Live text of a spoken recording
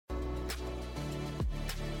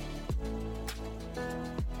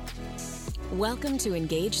Welcome to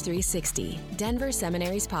Engage 360, Denver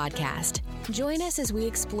Seminary's podcast. Join us as we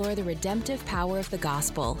explore the redemptive power of the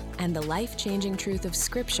gospel and the life-changing truth of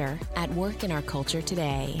Scripture at work in our culture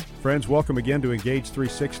today. Friends, welcome again to Engage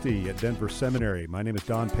 360 at Denver Seminary. My name is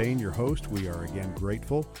Don Payne, your host. We are again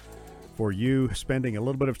grateful for you spending a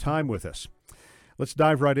little bit of time with us. Let's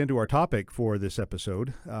dive right into our topic for this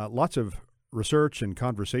episode. Lots of research and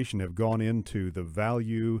conversation have gone into the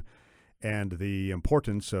value and the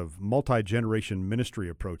importance of multi-generation ministry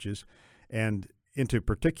approaches, and into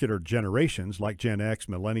particular generations like Gen X,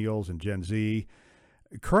 Millennials, and Gen Z.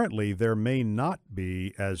 Currently, there may not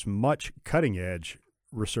be as much cutting-edge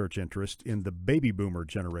research interest in the baby boomer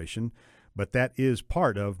generation, but that is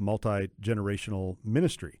part of multi-generational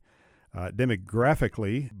ministry.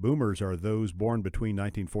 Demographically, boomers are those born between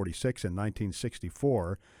 1946 and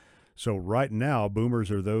 1964. So right now, boomers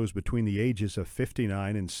are those between the ages of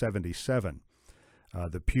 59 and 77.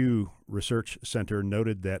 The Pew Research Center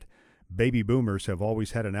noted that baby boomers have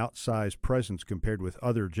always had an outsized presence compared with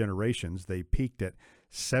other generations. They peaked at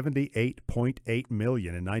 78.8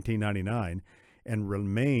 million in 1999 and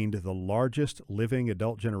remained the largest living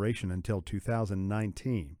adult generation until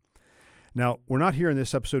 2019. Now, we're not here in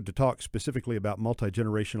this episode to talk specifically about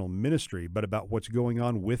multi-generational ministry, but about what's going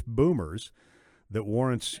on with boomers that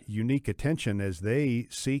warrants unique attention as they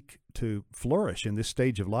seek to flourish in this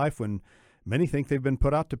stage of life when many think they've been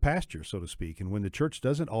put out to pasture, so to speak, and when the church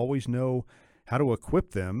doesn't always know how to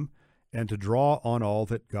equip them and to draw on all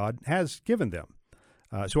that God has given them.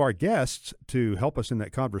 So our guests to help us in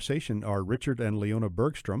that conversation are Richard and Leona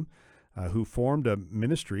Bergstrom, who formed a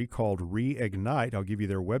ministry called Reignite. I'll give you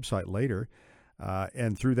their website later.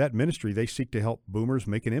 And through that ministry, they seek to help boomers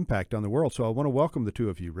make an impact on the world. So I want to welcome the two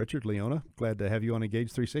of you. Richard, Leona, glad to have you on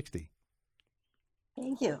Engage 360.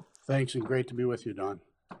 Thank you. Thanks, and great to be with you, Don.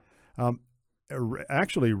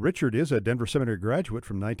 Actually, Richard is a Denver Seminary graduate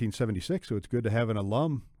from 1976, so it's good to have an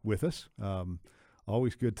alum with us.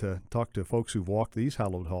 Always good to talk to folks who've walked these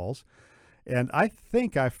hallowed halls. And I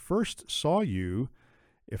think I first saw you,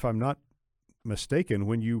 if I'm not mistaken,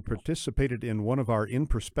 when you participated in one of our In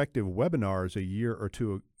Perspective webinars a year or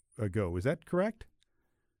two ago. Is that correct?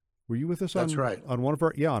 Were you with us That's right. on one of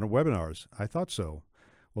our on webinars? I thought so.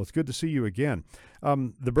 Well, it's good to see you again.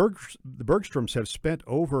 The Bergstroms have spent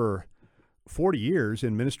over 40 years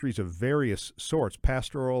in ministries of various sorts,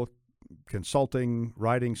 pastoral, consulting,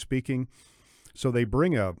 writing, speaking. So they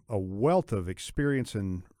bring a wealth of experience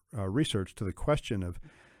and research to the question of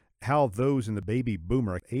how those in the baby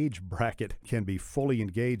boomer age bracket can be fully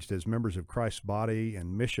engaged as members of Christ's body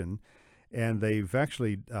and mission. And they've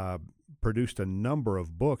actually produced a number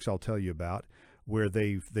of books I'll tell you about where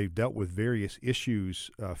they've dealt with various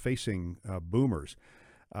issues facing boomers.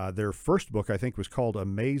 Their first book, I think, was called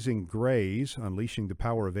Amazing Grace, Unleashing the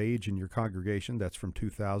Power of Age in Your Congregation. That's from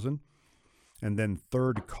 2000. And then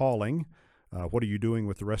Third Calling, What Are You Doing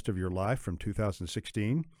with the Rest of Your Life, from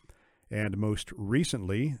 2016. And most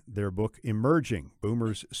recently, their book, Emerging,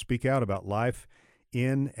 Boomers Speak Out About Life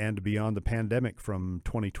in and Beyond the Pandemic, from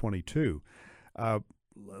 2022.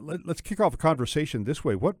 Let's kick off the conversation this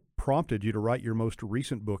way. What prompted you to write your most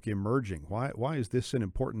recent book, Emerging? Why is this an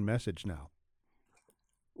important message now?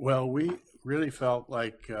 Well, we really felt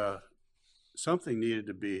like something needed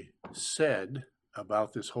to be said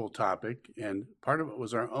about this whole topic, and part of it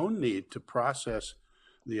was our own need to process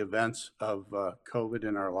the events of COVID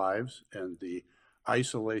in our lives and the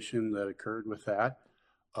isolation that occurred with that,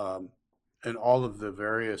 and all of the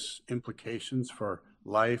various implications for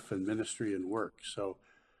life and ministry and work. So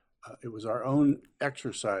it was our own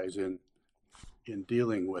exercise in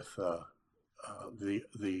dealing with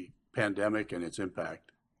the pandemic and its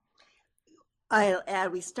impact. I'll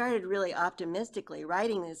add, we started really optimistically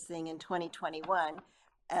writing this thing in 2021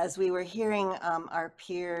 as we were hearing our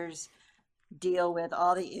peers deal with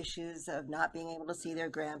all the issues of not being able to see their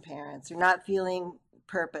grandparents or not feeling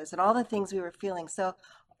purpose and all the things we were feeling. So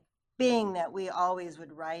being that we always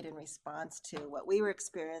would write in response to what we were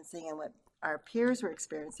experiencing and what our peers were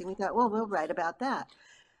experiencing, we thought, well, we'll write about that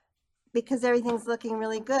because everything's looking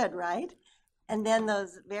really good, right? And then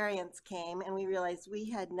those variants came and we realized we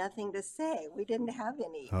had nothing to say. We didn't have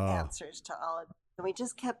any answers to all of it. And we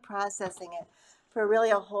just kept processing it for really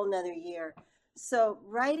a whole nother year. So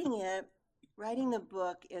writing the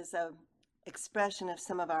book is a expression of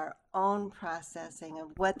some of our own processing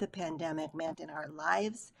of what the pandemic meant in our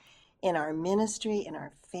lives, in our ministry, in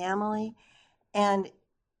our family. And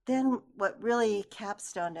then what really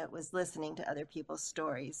capstoned it was listening to other people's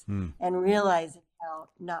stories and realizing how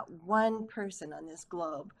not one person on this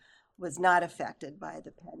globe was not affected by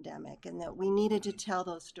the pandemic, and that we needed to tell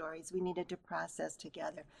those stories. We needed to process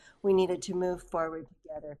together. We needed to move forward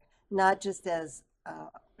together, not just as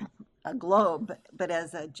a globe, but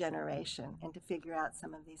as a generation, and to figure out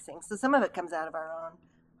some of these things. So some of it comes out of our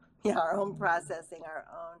own processing, our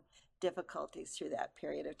own difficulties through that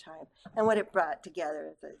period of time, and what it brought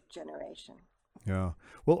together as a generation. Yeah.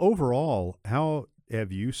 Well, overall, how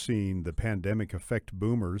have you seen the pandemic affect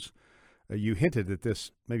boomers? You hinted at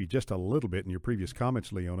this maybe just a little bit in your previous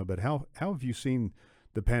comments, Leona, but how have you seen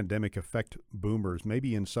the pandemic affect boomers,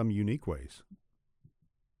 maybe in some unique ways?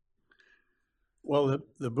 Well,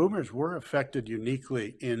 the boomers were affected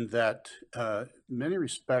uniquely in that, many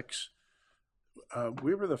respects,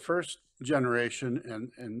 we were the first generation,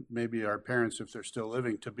 and maybe our parents, if they're still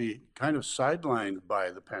living, to be kind of sidelined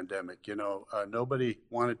by the pandemic. Nobody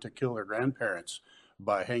wanted to kill their grandparents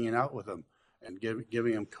by hanging out with them and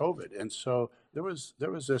giving them COVID. And so there was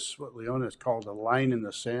this, what Leona has called a line in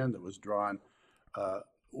the sand that was drawn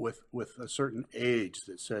with a certain age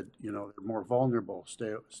that said, they're more vulnerable,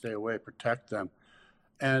 stay away, protect them.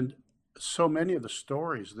 And so many of the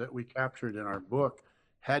stories that we captured in our book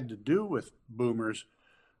had to do with boomers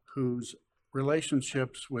whose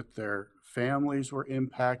relationships with their families were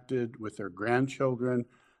impacted, with their grandchildren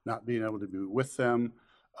not being able to be with them,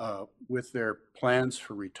 with their plans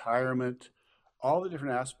for retirement. All the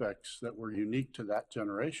different aspects that were unique to that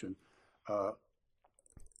generation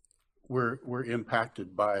were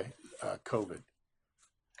impacted by COVID.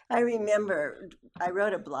 I remember I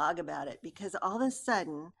wrote a blog about it because all of a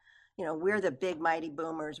sudden, we're the big mighty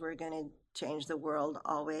boomers. We're going to change the world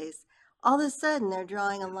always. All of a sudden, they're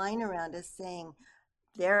drawing a line around us saying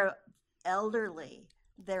they're elderly,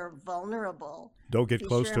 they're vulnerable. Don't get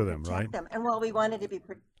close to them, right? Them. And we wanted to be,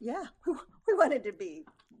 we wanted to be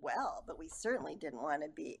well, but we certainly didn't want to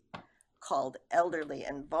be called elderly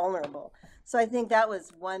and vulnerable. So I think that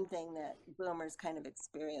was one thing that boomers kind of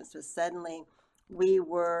experienced, was suddenly we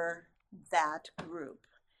were that group.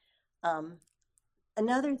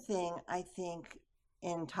 Another thing, I think,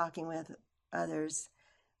 in talking with others,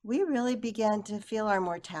 we really began to feel our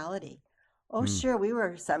mortality. Oh, sure, we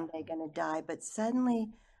were someday going to die, but suddenly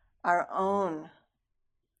our own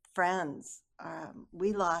friends,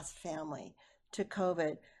 we lost family to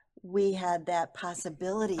COVID. We had that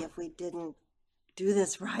possibility, if we didn't do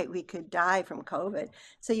this right, we could die from COVID.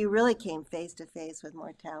 So you really came face to face with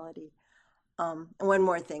mortality. And one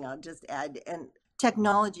more thing I'll just add, and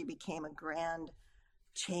technology became a grand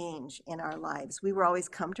change in our lives. We were always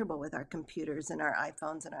comfortable with our computers and our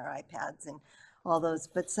iPhones and our iPads and all those,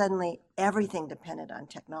 but suddenly everything depended on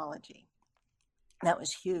technology. That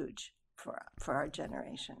was huge for our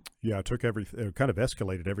generation. Yeah, it took it kind of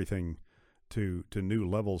escalated everything to new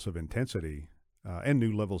levels of intensity and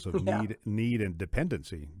new levels of need and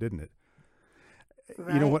dependency, didn't it?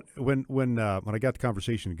 Right. You know what? When I got the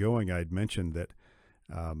conversation going, I had mentioned that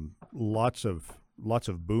lots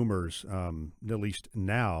of boomers, at least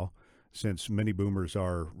now, since many boomers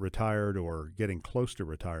are retired or getting close to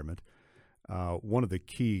retirement, one of the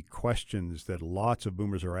key questions that lots of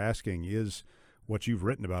boomers are asking is what you've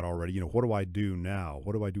written about already. What do I do now?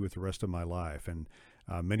 What do I do with the rest of my life? And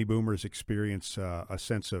many boomers experience a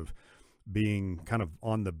sense of being kind of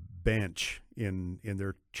on the bench in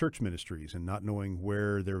their church ministries and not knowing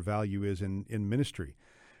where their value is in ministry.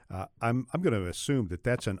 I'm going to assume that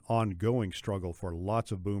that's an ongoing struggle for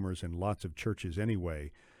lots of boomers and lots of churches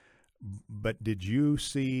anyway. But did you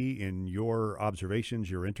see in your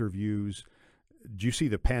observations, your interviews, do you see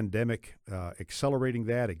the pandemic accelerating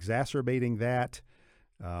that, exacerbating that,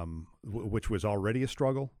 which was already a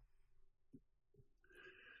struggle?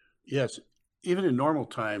 Yes. Even in normal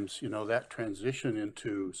times, that transition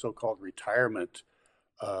into so-called retirement,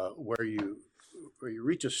 where you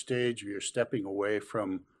reach a stage where you're stepping away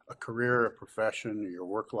from a career, a profession, your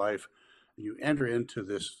work life, you enter into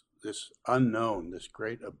this unknown, this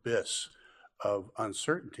great abyss of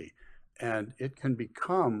uncertainty. And it can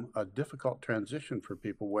become a difficult transition for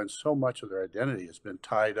people when so much of their identity has been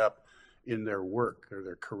tied up in their work or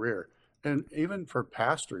their career. And even for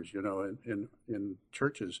pastors, in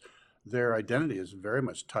churches, their identity is very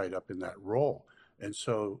much tied up in that role. And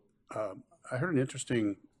so I heard an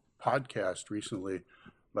interesting podcast recently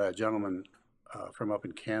by a gentleman from up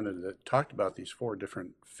in Canada that talked about these 4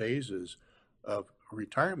 different phases of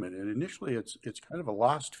retirement. And initially it's kind of a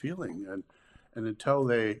lost feeling. And until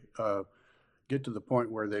they get to the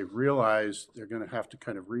point where they realize they're going to have to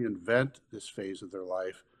kind of reinvent this phase of their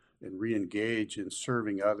life and re-engage in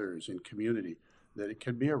serving others in community, that it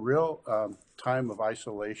can be a real time of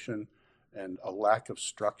isolation and a lack of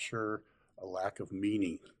structure, a lack of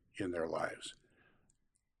meaning in their lives.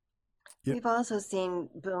 Yeah. We've also seen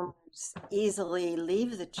boomers easily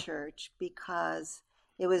leave the church because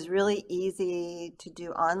it was really easy to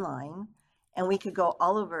do online, and we could go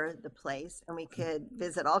all over the place and we could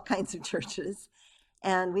visit all kinds of churches.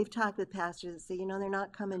 And we've talked with pastors that say, they're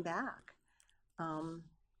not coming back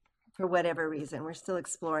for whatever reason. We're still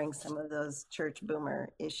exploring some of those church boomer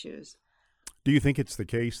issues. Do you think it's the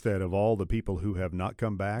case that of all the people who have not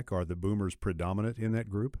come back, are the boomers predominant in that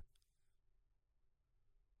group?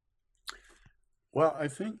 Well, I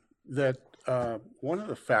think that one of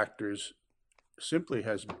the factors simply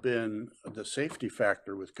has been the safety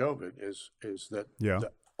factor with COVID is that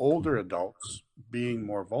the older adults being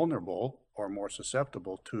more vulnerable or more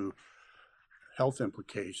susceptible to health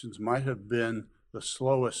implications might have been the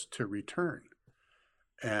slowest to return.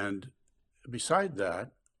 And beside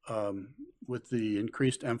that, with the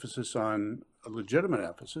increased emphasis on a legitimate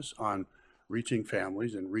emphasis on reaching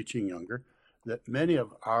families and reaching younger, that many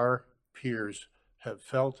of our peers have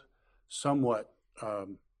felt somewhat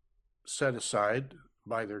set aside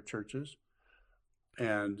by their churches.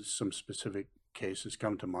 And some specific cases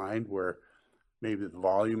come to mind where maybe the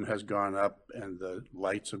volume has gone up and the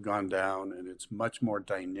lights have gone down, and it's much more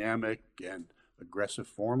dynamic and aggressive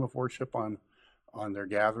form of worship on their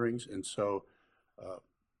gatherings. And so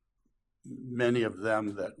many of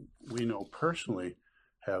them that we know personally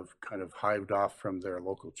have kind of hived off from their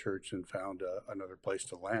local church and found another place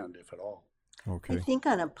to land, if at all. Okay. I think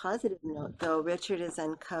on a positive note, though, Richard has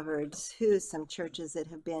uncovered too some churches that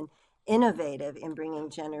have been innovative in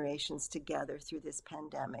bringing generations together through this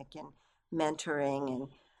pandemic and mentoring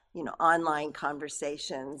and online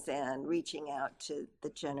conversations and reaching out to the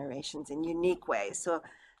generations in unique ways. So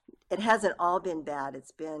it hasn't all been bad.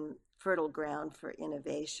 It's been fertile ground for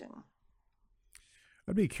innovation.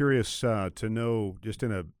 I'd be curious to know, just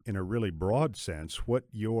in a really broad sense, what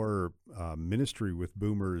your ministry with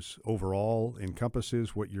boomers overall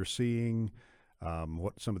encompasses, what you're seeing,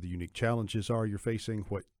 what some of the unique challenges are you're facing,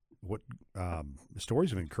 what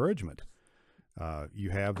stories of encouragement you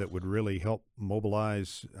have that would really help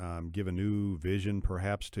mobilize, give a new vision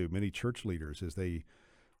perhaps to many church leaders as they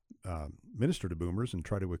minister to boomers and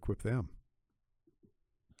try to equip them.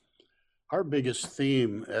 Our biggest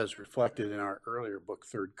theme, as reflected in our earlier book,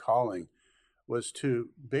 Third Calling, was to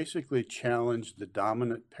basically challenge the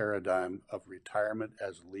dominant paradigm of retirement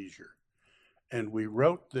as leisure. And we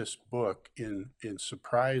wrote this book in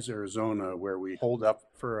Surprise, Arizona, where we holed up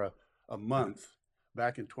for a month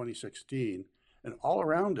back in 2016. And all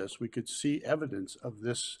around us, we could see evidence of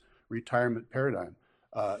this retirement paradigm.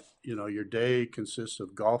 Your day consists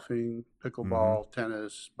of golfing, pickleball,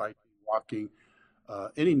 tennis, biking, walking,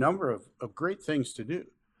 any number of great things to do.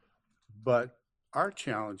 But our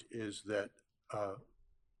challenge is that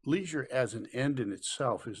leisure as an end in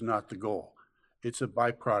itself is not the goal. It's a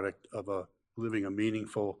byproduct of living a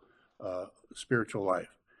meaningful spiritual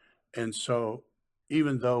life. And so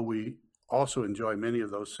even though we also enjoy many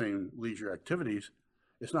of those same leisure activities,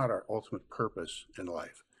 it's not our ultimate purpose in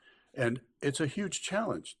life. And it's a huge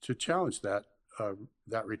challenge to challenge that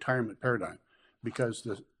retirement paradigm, because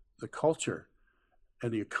the culture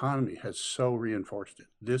and the economy has so reinforced it.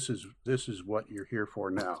 This is what you're here for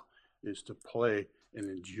now, is to play and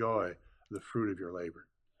enjoy the fruit of your labor.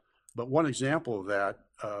 But one example of that,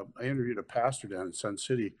 I interviewed a pastor down in Sun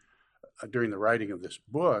City during the writing of this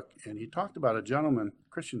book, and he talked about a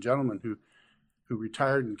Christian gentleman who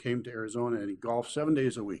retired and came to Arizona, and he golfed 7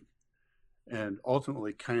 days a week, and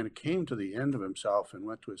ultimately kind of came to the end of himself and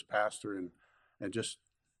went to his pastor and just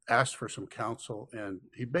asked for some counsel. And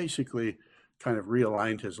he basically kind of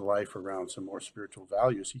realigned his life around some more spiritual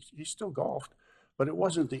values. He still golfed, but it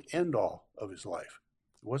wasn't the end all of his life.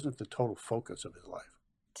 It wasn't the total focus of his life.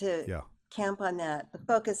 To camp on that, the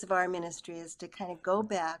focus of our ministry is to kind of go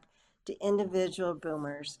back to individual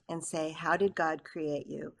boomers and say, how did God create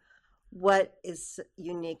you? What is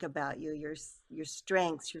unique about you? Your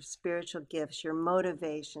strengths, your spiritual gifts, your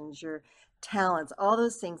motivations, your talents, all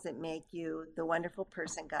those things that make you the wonderful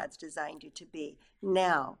person God's designed you to be.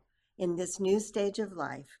 Now, in this new stage of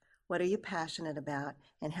life, what are you passionate about,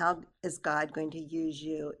 and how is God going to use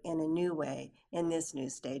you in a new way in this new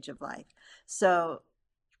stage of life? So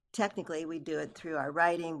technically we do it through our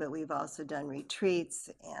writing, but we've also done retreats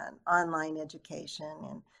and online education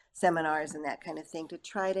and seminars and that kind of thing to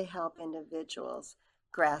try to help individuals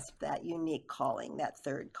grasp that unique calling, that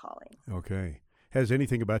third calling. Okay. Has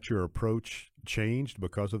anything about your approach changed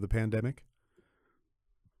because of the pandemic?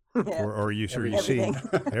 Yeah. Or are you seeing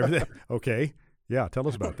everything? Okay. Yeah. Tell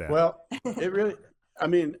us about that. Well, it really,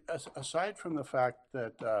 aside from the fact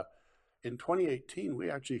that in 2018,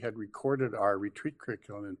 we actually had recorded our retreat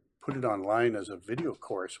curriculum put it online as a video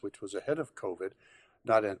course, which was ahead of COVID,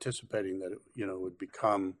 not anticipating that it would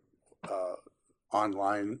become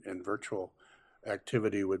online and virtual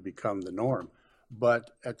activity would become the norm.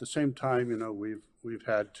 But at the same time, we've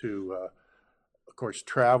had to, of course,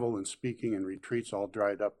 travel and speaking and retreats all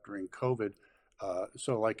dried up during COVID.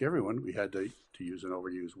 So like everyone, we had to use an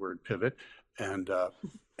overused word, pivot, and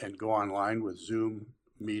go online with Zoom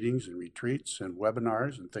meetings and retreats and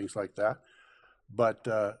webinars and things like that. But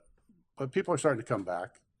people are starting to come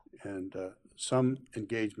back, and some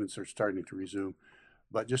engagements are starting to resume.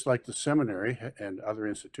 But just like the seminary and other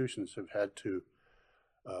institutions have had to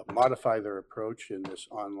modify their approach in this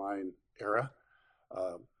online era,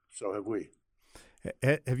 so have we.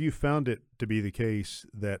 Have you found it to be the case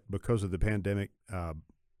that because of the pandemic,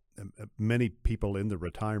 many people in the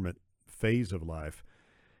retirement phase of life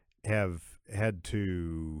have had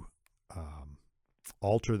to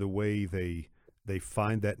alter the way they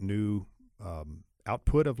find that new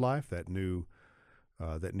output of life, that new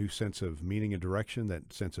sense of meaning and direction,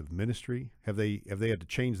 that sense of ministry? Have they had to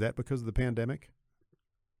change that because of the pandemic?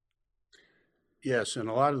 Yes, and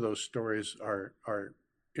a lot of those stories are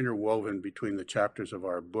interwoven between the chapters of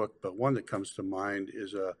our book, but one that comes to mind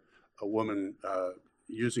is a woman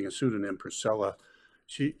using a pseudonym, Priscilla.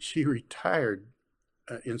 She retired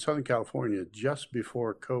in Southern California just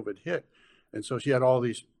before COVID hit, and so she had all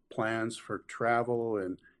these plans for travel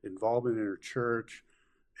and involvement in her church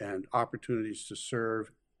and opportunities to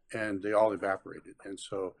serve, and they all evaporated. And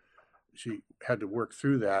so she had to work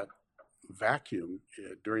through that vacuum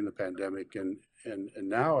during the pandemic, and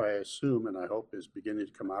now I assume and I hope is beginning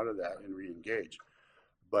to come out of that and re-engage.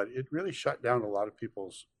 But it really shut down a lot of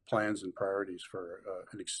people's plans and priorities for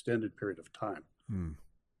an extended period of time.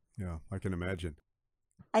 Yeah, I can imagine.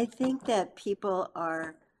 I think that people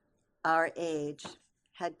our age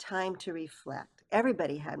had time to reflect.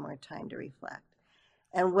 Everybody had more time to reflect.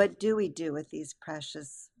 And what do we do with these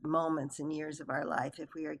precious moments and years of our life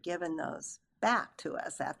if we are given those back to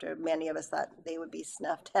us after many of us thought they would be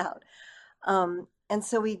snuffed out? And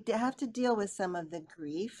so we have to deal with some of the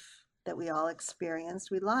grief that we all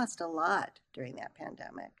experienced. We lost a lot during that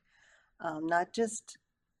pandemic, not just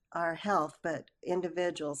our health, but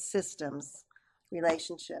individuals, systems,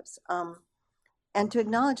 relationships. And to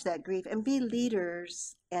acknowledge that grief and be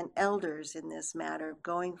leaders and elders in this matter,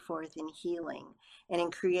 going forth in healing and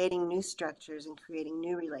in creating new structures and creating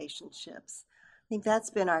new relationships. I think that's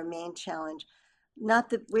been our main challenge. Not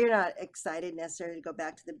that we're not excited necessarily to go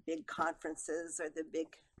back to the big conferences or the big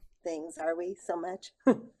things, are we, so much?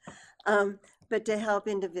 But to help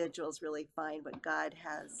individuals really find what God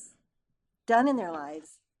has done in their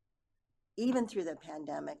lives, even through the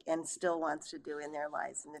pandemic, and still wants to do in their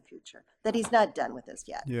lives in the future, that he's not done with us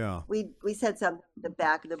yet. Yeah. We said something at the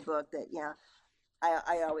back of the book that,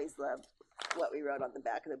 I always loved what we wrote on the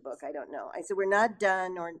back of the book. I don't know. I said, we're not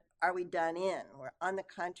done, or are we done in? We're on the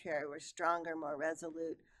contrary, we're stronger, more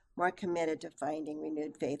resolute, more committed to finding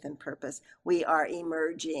renewed faith and purpose. We are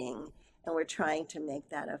emerging, and we're trying to make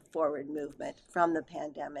that a forward movement from the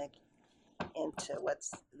pandemic into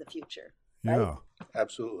what's the future. Right? Yeah.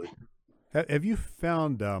 Absolutely. Have you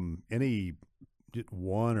found any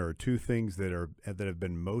one or two things that have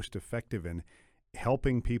been most effective in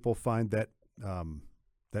helping people find that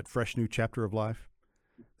fresh new chapter of life,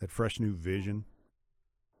 that fresh new vision?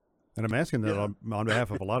 And I'm asking that on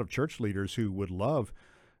behalf of a lot of church leaders who would love.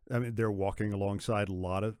 I mean, they're walking alongside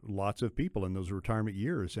lots of people in those retirement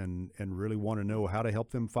years, and really want to know how to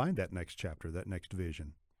help them find that next chapter, that next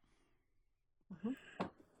vision. Mm-hmm.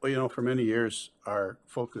 Well, for many years, our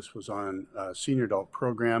focus was on senior adult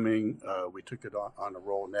programming. We took it on a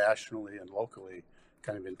role nationally and locally,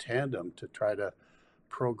 kind of in tandem, to try to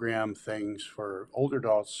program things for older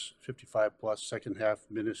adults, 55 plus, second half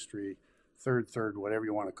ministry, third, whatever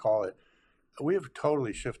you want to call it. We have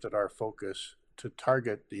totally shifted our focus to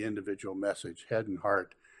target the individual message, head and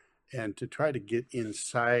heart, and to try to get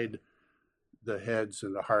inside the heads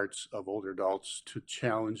and the hearts of older adults to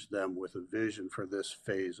challenge them with a vision for this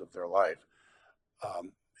phase of their life.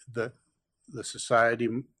 The society,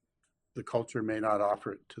 the culture may not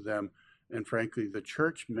offer it to them, and frankly, the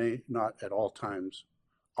church may not at all times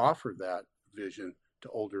offer that vision to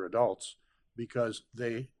older adults because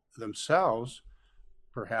they themselves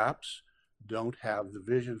perhaps don't have the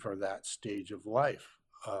vision for that stage of life,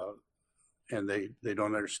 and they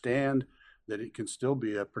don't understand that it can still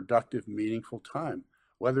be a productive, meaningful time,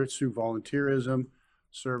 whether it's through volunteerism,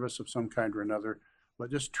 service of some kind or another, but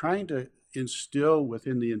just trying to instill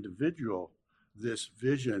within the individual this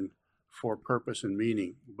vision for purpose and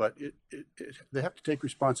meaning. But they have to take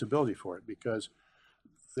responsibility for it because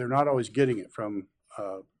they're not always getting it from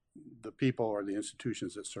the people or the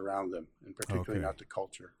institutions that surround them, and particularly Okay. not the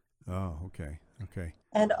culture. Oh, okay. Okay.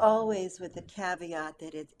 And always with the caveat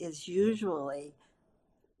that it is usually,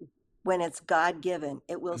 when it's God-given,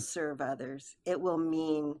 it will serve others. It will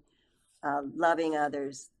mean loving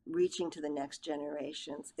others, reaching to the next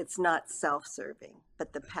generations. It's not self-serving,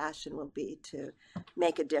 but the passion will be to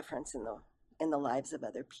make a difference in the lives of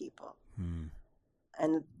other people. Hmm.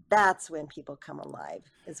 And that's when people come alive,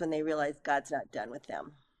 is when they realize God's not done with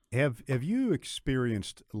them. Have you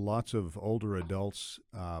experienced lots of older adults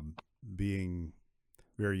being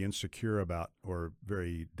very insecure about or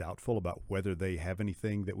very doubtful about whether they have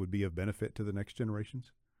anything that would be of benefit to the next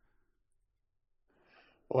generations?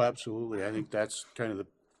 Oh, absolutely. I think that's kind of the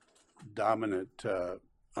dominant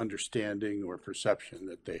understanding or perception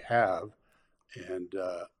that they have, and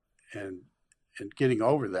and getting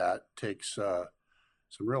over that takes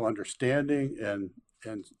some real understanding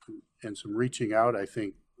and some reaching out, I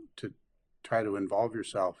think, to try to involve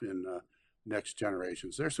yourself in next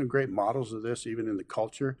generations. There's some great models of this, even in the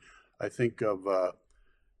culture. I think of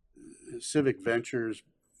Civic Ventures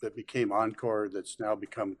that became Encore, that's now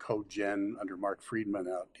become CoGen under Mark Friedman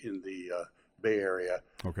out in the Bay Area,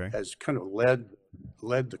 Okay. has kind of led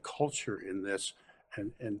the culture in this,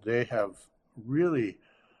 and they have really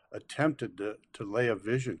attempted to lay a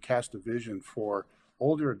vision, cast a vision for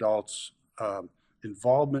older adults,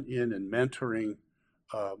 involvement in and mentoring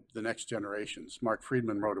the next generations. Mark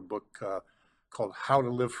Friedman wrote a book called How to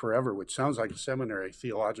Live Forever, which sounds like a seminary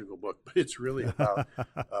theological book, but it's really about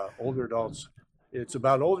older adults. It's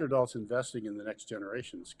about older adults investing in the next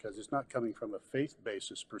generations, because it's not coming from a faith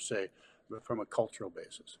basis per se, but from a cultural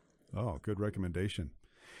basis. Oh, good recommendation.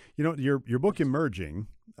 You know, your book Emerging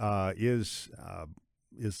is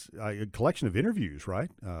a collection of interviews,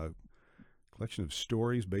 right? Collection of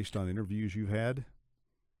stories based on interviews you've had.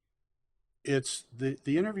 It's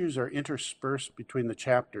the interviews are interspersed between the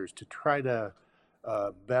chapters to try to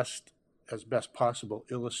best possible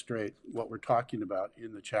illustrate what we're talking about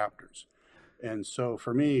in the chapters. And so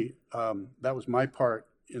for me, that was my part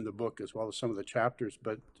in the book, as well as some of the chapters,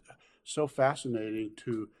 but so fascinating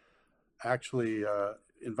to actually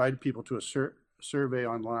invite people to a survey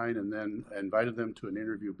online, and then invited them to an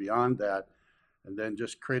interview beyond that, and then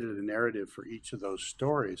just created a narrative for each of those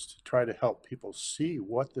stories to try to help people see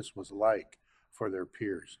what this was like for their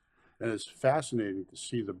peers. And it's fascinating to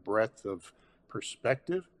see the breadth of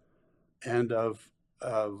perspective and of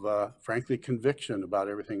frankly, conviction about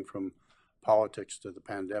everything from politics to the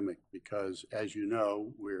pandemic, because as you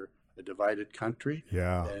know, we're a divided country,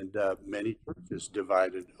 Yeah. and many churches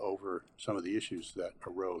divided over some of the issues that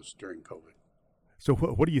arose during COVID. So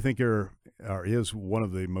what do you think is one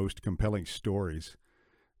of the most compelling stories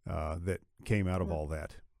that came out of all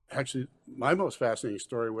that? Actually, my most fascinating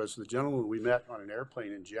story was the gentleman we met on an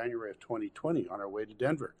airplane in January of 2020 on our way to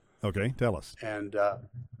Denver. Okay, tell us. And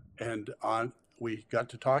we got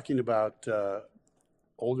to talking about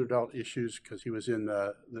older adult issues, because he was in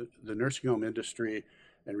the nursing home industry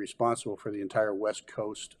and responsible for the entire West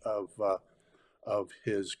Coast of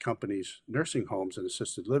his company's nursing homes and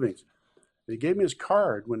assisted livings. And he gave me his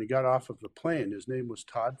card when he got off of the plane. His name was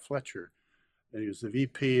Todd Fletcher, and he was the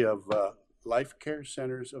VP of Life Care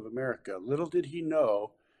Centers of America. Little did he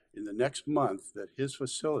know in the next month that his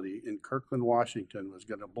facility in Kirkland, Washington was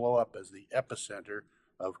going to blow up as the epicenter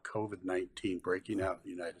of COVID-19 breaking out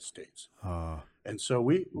in the United States. And so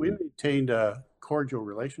we maintained a cordial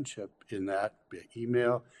relationship in that via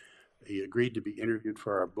email. He agreed to be interviewed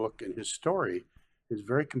for our book, and his story, his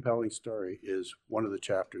very compelling story, is one of the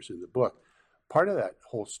chapters in the book. Part of that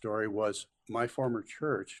whole story was my former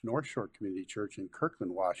church, North Shore Community Church in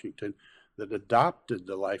Kirkland, Washington, that adopted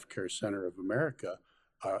the Life Care Center of America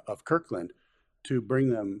of Kirkland to bring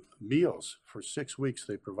them meals. For 6 weeks,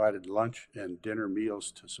 they provided lunch and dinner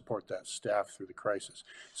meals to support that staff through the crisis.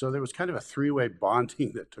 So there was kind of a three-way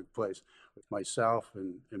bonding that took place with myself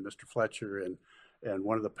and Mr. Fletcher and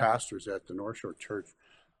one of the pastors at the North Shore Church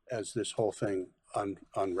as this whole thing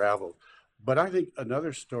unraveled. But I think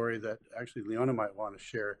another story that actually Leona might want to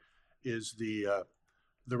share is the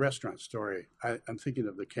restaurant story. I'm thinking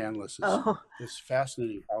of the Canlis. It's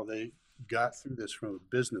fascinating how they got through this from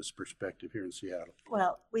a business perspective here in Seattle.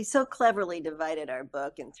 Well, we so cleverly divided our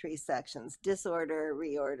book in 3 sections: disorder,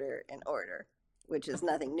 reorder, and order, which is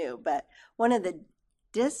nothing new. But one of the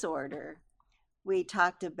disorder, we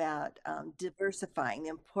talked about diversifying, the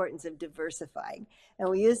importance of diversifying. And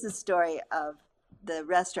we used the story of the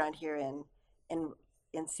restaurant here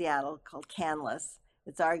in Seattle called Canlis.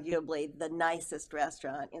 It's arguably the nicest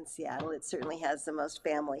restaurant in Seattle. It certainly has the most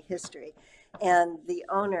family history. And the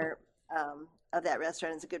owner of that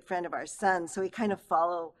restaurant is a good friend of our son, so we kind of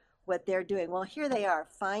follow what they're doing. Well, here they are,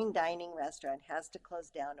 fine dining restaurant, has to close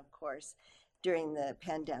down, of course, during the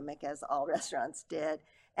pandemic, as all restaurants did.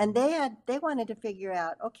 And they wanted to figure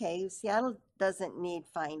out, okay, Seattle doesn't need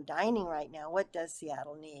fine dining right now. What does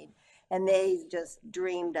Seattle need? And they just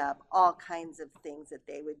dreamed up all kinds of things that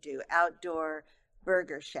they would do. Outdoor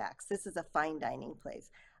burger shacks. This is a fine dining place.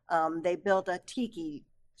 They built a tiki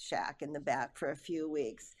shack in the back for a few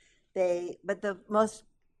weeks. But the most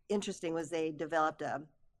interesting was they developed a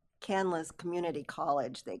Canlis Community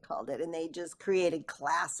College, they called it, and they just created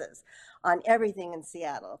classes on everything in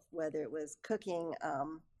Seattle, whether it was cooking,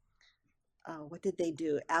 what did they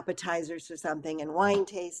do? Appetizers or something, and wine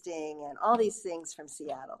tasting, and all these things from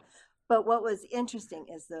Seattle. But what was interesting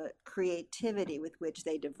is the creativity with which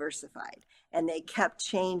they diversified, and they kept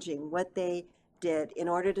changing what they did in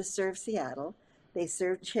order to serve Seattle. They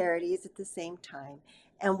served charities at the same time.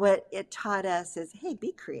 And what it taught us is, hey,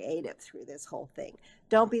 be creative through this whole thing.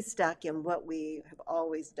 Don't be stuck in what we have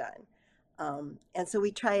always done. And so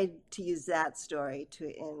we tried to use that story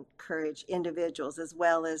to encourage individuals as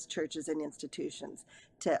well as churches and institutions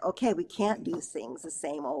to, okay, we can't do things the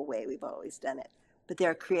same old way we've always done it, but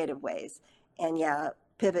there are creative ways. And yeah,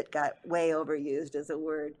 pivot got way overused as a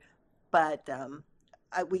word, but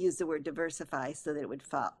we use the word diversify so that it would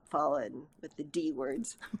fall in with the D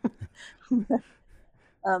words.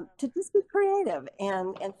 To just be creative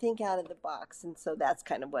and think out of the box. And so that's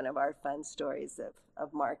kind of one of our fun stories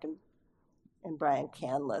of Mark and Brian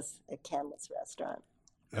Canlis at Canlis Restaurant.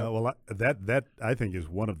 Well, that I think is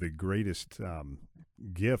one of the greatest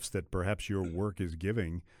gifts that perhaps your work is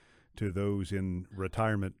giving to those in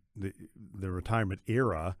retirement, the retirement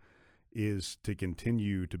era, is to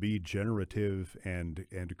continue to be generative and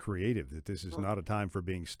creative, that this is not a time for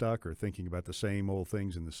being stuck or thinking about the same old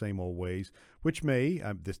things in the same old ways, which may,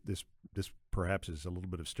 this perhaps is a little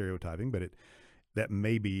bit of stereotyping, but that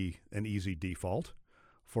may be an easy default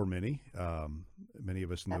for many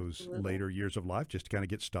of us in those later years of life, just to kind of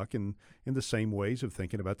get stuck in the same ways of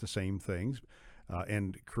thinking about the same things.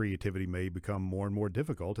 And creativity may become more and more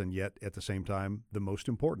difficult, and yet at the same time, the most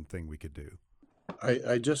important thing we could do.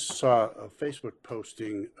 I just saw a Facebook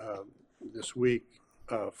posting this week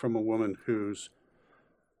from a woman who's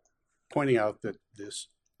pointing out that this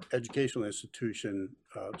educational institution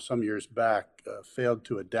some years back failed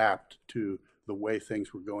to adapt to the way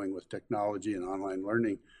things were going with technology and online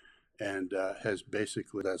learning, and has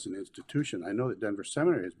basically, as an institution, I know that Denver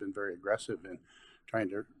Seminary has been very aggressive in trying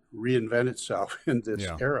to reinvent itself in this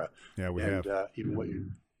era. Yeah, we have.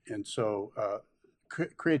 And so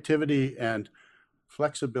creativity and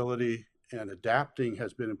flexibility and adapting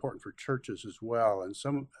has been important for churches as well. And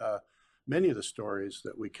many of the stories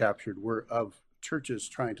that we captured were of churches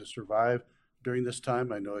trying to survive during this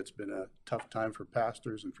time. I know it's been a tough time for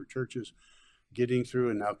pastors and for churches getting through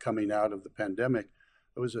and now coming out of the pandemic.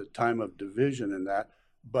 It was a time of division in that.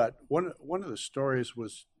 But one of the stories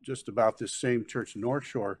was just about this same church, North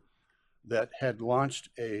Shore, that had launched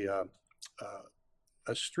a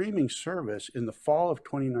streaming service in the fall of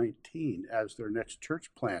 2019 as their next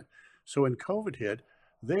church plant. So when COVID hit,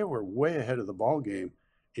 they were way ahead of the ball game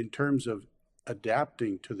in terms of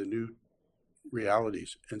adapting to the new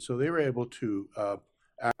realities. And so they were able to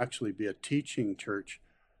actually be a teaching church,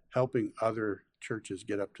 helping other churches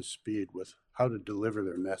get up to speed with how to deliver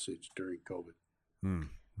their message during COVID.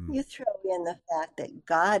 You throw in the fact that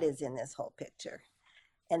God is in this whole picture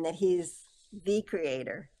and that he's the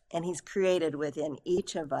creator. And he's created within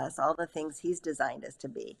each of us all the things he's designed us to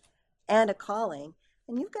be, and a calling.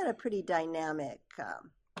 And you've got a pretty dynamic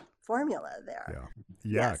formula there. Yeah.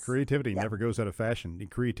 Yes. Creativity never goes out of fashion.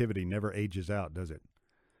 Creativity never ages out, does it?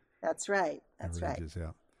 That's right. That's never right. Ages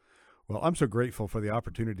out. Well, I'm so grateful for the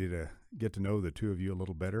opportunity to get to know the two of you a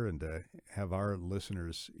little better and to have our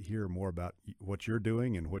listeners hear more about what you're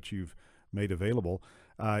doing and what you've made available.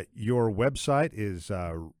 Your website is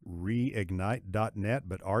reignite.net,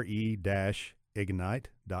 but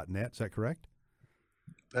re-ignite.net. Is that correct?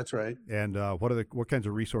 That's right. And what kinds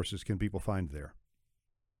of resources can people find there?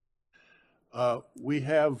 We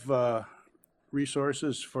have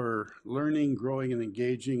resources for learning, growing, and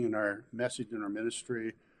engaging in our message and our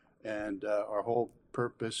ministry. And our whole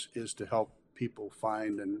purpose is to help people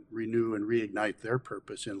find and renew and reignite their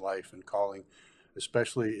purpose in life and calling,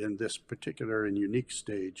 especially in this particular and unique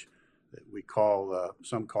stage that we call,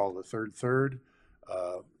 some call the third,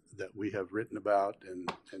 that we have written about,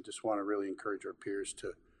 and just want to really encourage our peers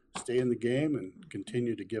to stay in the game and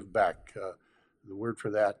continue to give back. The word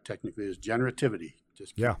for that technically is generativity.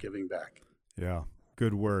 Just keep giving back. Yeah,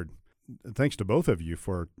 good word. Thanks to both of you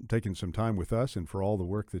for taking some time with us and for all the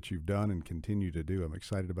work that you've done and continue to do. I'm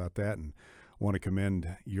excited about that and want to commend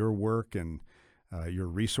your work and your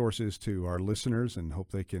resources to our listeners, and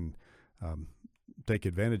hope they can take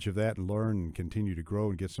advantage of that and learn and continue to grow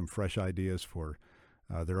and get some fresh ideas for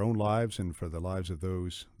their own lives and for the lives of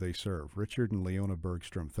those they serve. Richard and Leona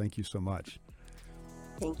Bergstrom, thank you so much.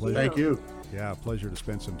 Thank you. Thank you. Yeah, pleasure to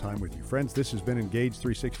spend some time with you. Friends, this has been Engage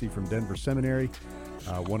 360 from Denver Seminary.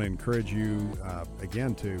 I want to encourage you,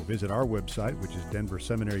 again, to visit our website, which is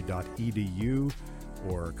denverseminary.edu,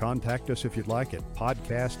 or contact us if you'd like at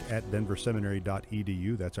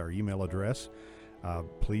podcast@denverseminary.edu. That's our email address.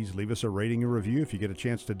 Please leave us a rating and review if you get a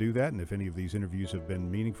chance to do that, and if any of these interviews have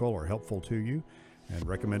been meaningful or helpful to you, and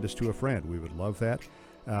recommend us to a friend. We would love that.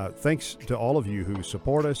 Thanks to all of you who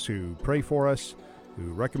support us, who pray for us,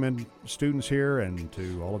 who recommend students here, and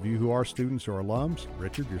to all of you who are students or alums,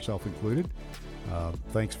 Richard, yourself included.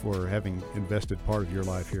 Thanks for having invested part of your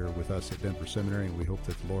life here with us at Denver Seminary, and we hope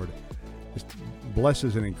that the Lord just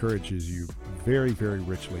blesses and encourages you very, very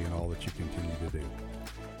richly in all that you continue to do.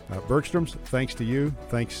 Bergstroms, thanks to you.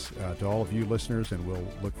 Thanks to all of you listeners, and we'll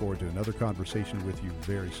look forward to another conversation with you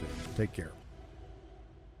very soon. Take care.